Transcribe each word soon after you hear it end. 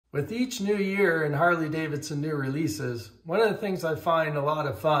With each new year in Harley-Davidson new releases, one of the things I find a lot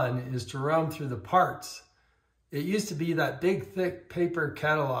of fun is to roam through the parts. It used to be that big, thick paper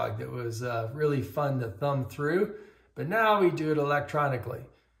catalog that was really fun to thumb through, but now we do it electronically.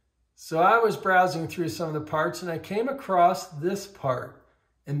 So I was browsing through some of the parts and I came across this part,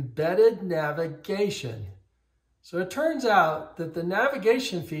 embedded navigation. So it turns out that the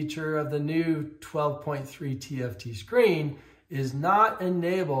navigation feature of the new 12.3 TFT screen is not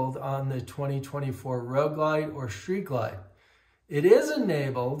enabled on the 2024 Road Glide or Street Glide. It is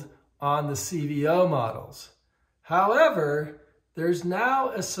enabled on the CVO models. However, there's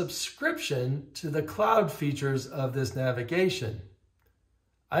now a subscription to the cloud features of this navigation.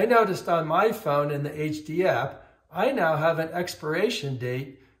 I noticed on my phone in the HD app, I now have an expiration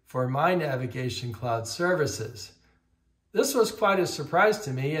date for my navigation cloud services. This was quite a surprise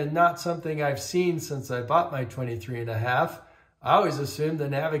to me and not something I've seen since I bought my 23.5. I always assumed the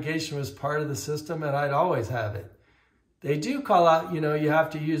navigation was part of the system and I'd always have it. They do call out, you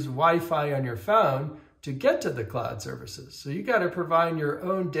have to use Wi-Fi on your phone to get to the cloud services. So you got to provide your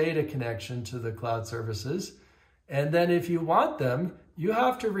own data connection to the cloud services. And then if you want them, you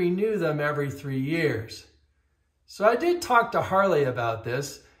have to renew them every 3 years. So I did talk to Harley about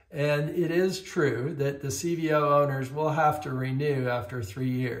this, and it is true that the CVO owners will have to renew after 3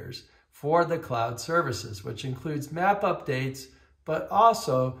 years for the cloud services, which includes map updates, but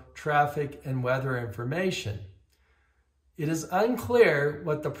also traffic and weather information. It is unclear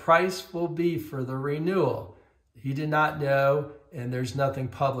what the price will be for the renewal. He did not know, and there's nothing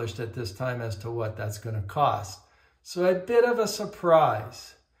published at this time as to what that's going to cost. So a bit of a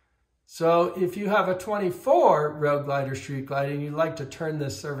surprise. So if you have a 24 Road Glide or Street Glide and you'd like to turn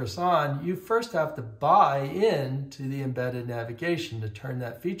this service on, you first have to buy into the embedded navigation to turn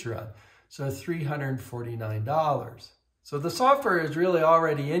that feature on. So $349. So the software is really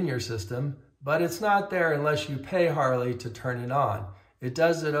already in your system, but it's not there unless you pay Harley to turn it on. It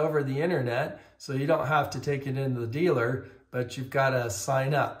does it over the internet, so you don't have to take it into the dealer, but you've got to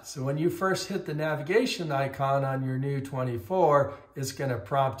sign up. So when you first hit the navigation icon on your new 24, it's going to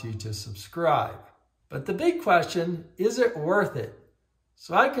prompt you to subscribe. But the big question, is it worth it?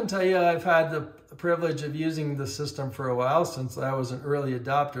 So I can tell you I've had the privilege of using the system for a while since I was an early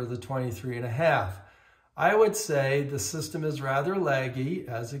adopter of the 23.5. I would say the system is rather laggy,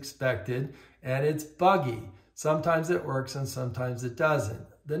 as expected, and it's buggy. Sometimes it works and sometimes it doesn't.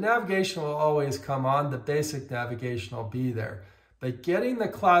 The navigation will always come on, the basic navigation will be there. But getting the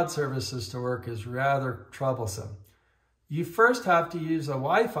cloud services to work is rather troublesome. You first have to use a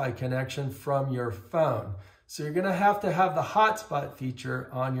Wi-Fi connection from your phone. So you're going to have the hotspot feature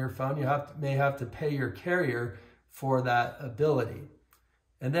on your phone. You may have to pay your carrier for that ability.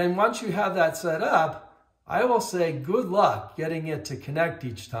 And then once you have that set up, I will say good luck getting it to connect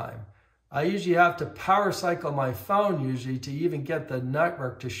each time. I usually have to power cycle my phone to even get the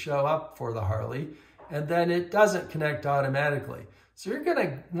network to show up for the Harley, and then it doesn't connect automatically. So you're going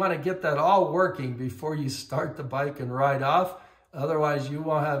to want to get that all working before you start the bike and ride off. Otherwise, you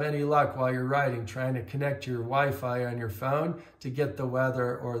won't have any luck while you're riding trying to connect your Wi-Fi on your phone to get the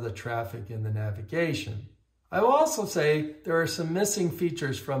weather or the traffic in the navigation. I will also say there are some missing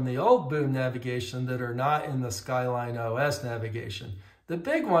features from the old Boom navigation that are not in the Skyline OS navigation. The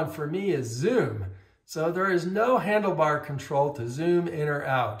big one for me is zoom. So there is no handlebar control to zoom in or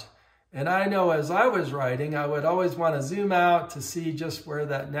out. And I know as I was riding, I would always want to zoom out to see just where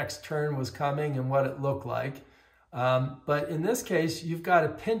that next turn was coming and what it looked like. But in this case, you've got to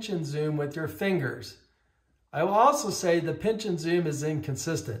pinch and zoom with your fingers. I will also say the pinch and zoom is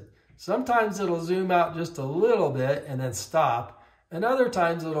inconsistent. Sometimes it'll zoom out just a little bit and then stop, and other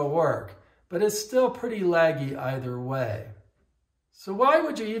times it'll work, but it's still pretty laggy either way. So why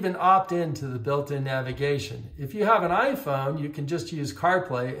would you even opt into the built-in navigation? If you have an iPhone, you can just use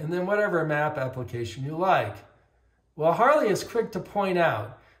CarPlay and then whatever map application you like. Well, Harley is quick to point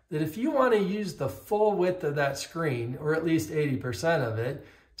out that if you want to use the full width of that screen, or at least 80% of it,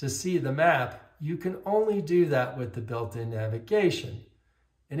 to see the map, you can only do that with the built-in navigation.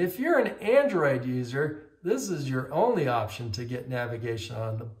 And if you're an Android user, this is your only option to get navigation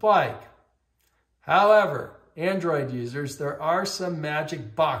on the bike. However, Android users, there are some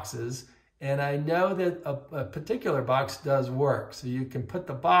magic boxes, and I know that a particular box does work. So you can put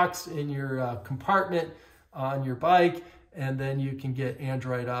the box in your compartment on your bike, and then you can get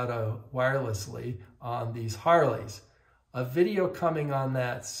Android Auto wirelessly on these Harleys. A video coming on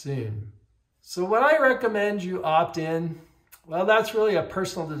that soon. So would I recommend you opt in? Well, that's really a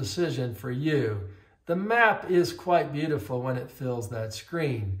personal decision for you. The map is quite beautiful when it fills that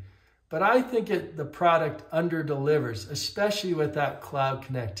screen. but I think the product under-delivers, especially with that cloud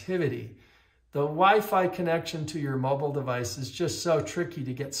connectivity. The Wi-Fi connection to your mobile device is just so tricky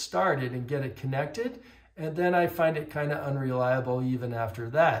to get started and get it connected, and then I find it kind of unreliable even after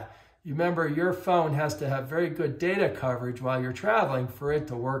that. You remember, your phone has to have very good data coverage while you're traveling for it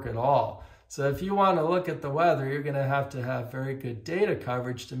to work at all. So if you want to look at the weather, you're going to have very good data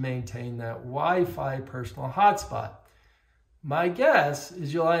coverage to maintain that Wi-Fi personal hotspot. My guess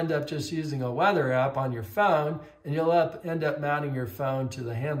is you'll end up just using a weather app on your phone, and you'll end up mounting your phone to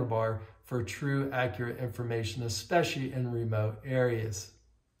the handlebar for true, accurate information, especially in remote areas.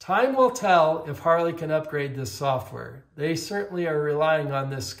 Time will tell if Harley can upgrade this software. They certainly are relying on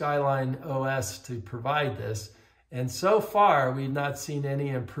this Skyline OS to provide this, and so far we've not seen any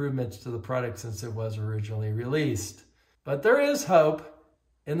improvements to the product since it was originally released. But there is hope,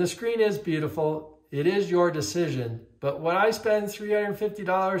 and the screen is beautiful. It is your decision, but would I spend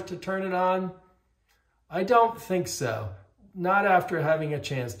 $350 to turn it on? I don't think so. Not after having a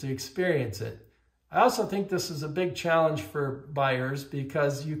chance to experience it. I also think this is a big challenge for buyers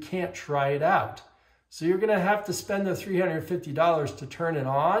because you can't try it out. So you're going to have to spend the $350 to turn it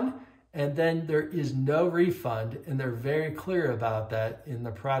on, and then there is no refund, and they're very clear about that in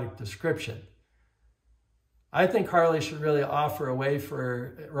the product description. I think Harley should really offer a way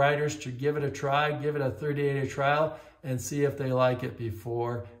for riders to give it a try, give it a 30-day trial, and see if they like it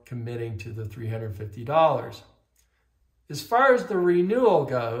before committing to the $350. As far as the renewal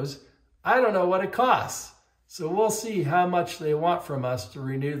goes, I don't know what it costs. So we'll see how much they want from us to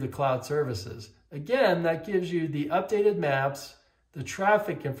renew the cloud services. Again, that gives you the updated maps, the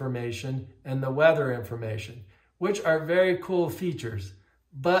traffic information, and the weather information, which are very cool features,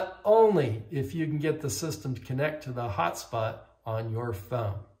 but only if you can get the system to connect to the hotspot on your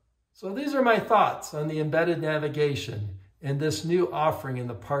phone. So these are my thoughts on the embedded navigation and this new offering in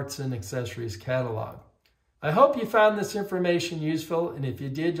the parts and accessories catalog. I hope you found this information useful, and if you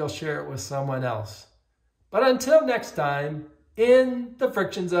did, you'll share it with someone else. But until next time, in the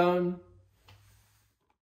Friction Zone.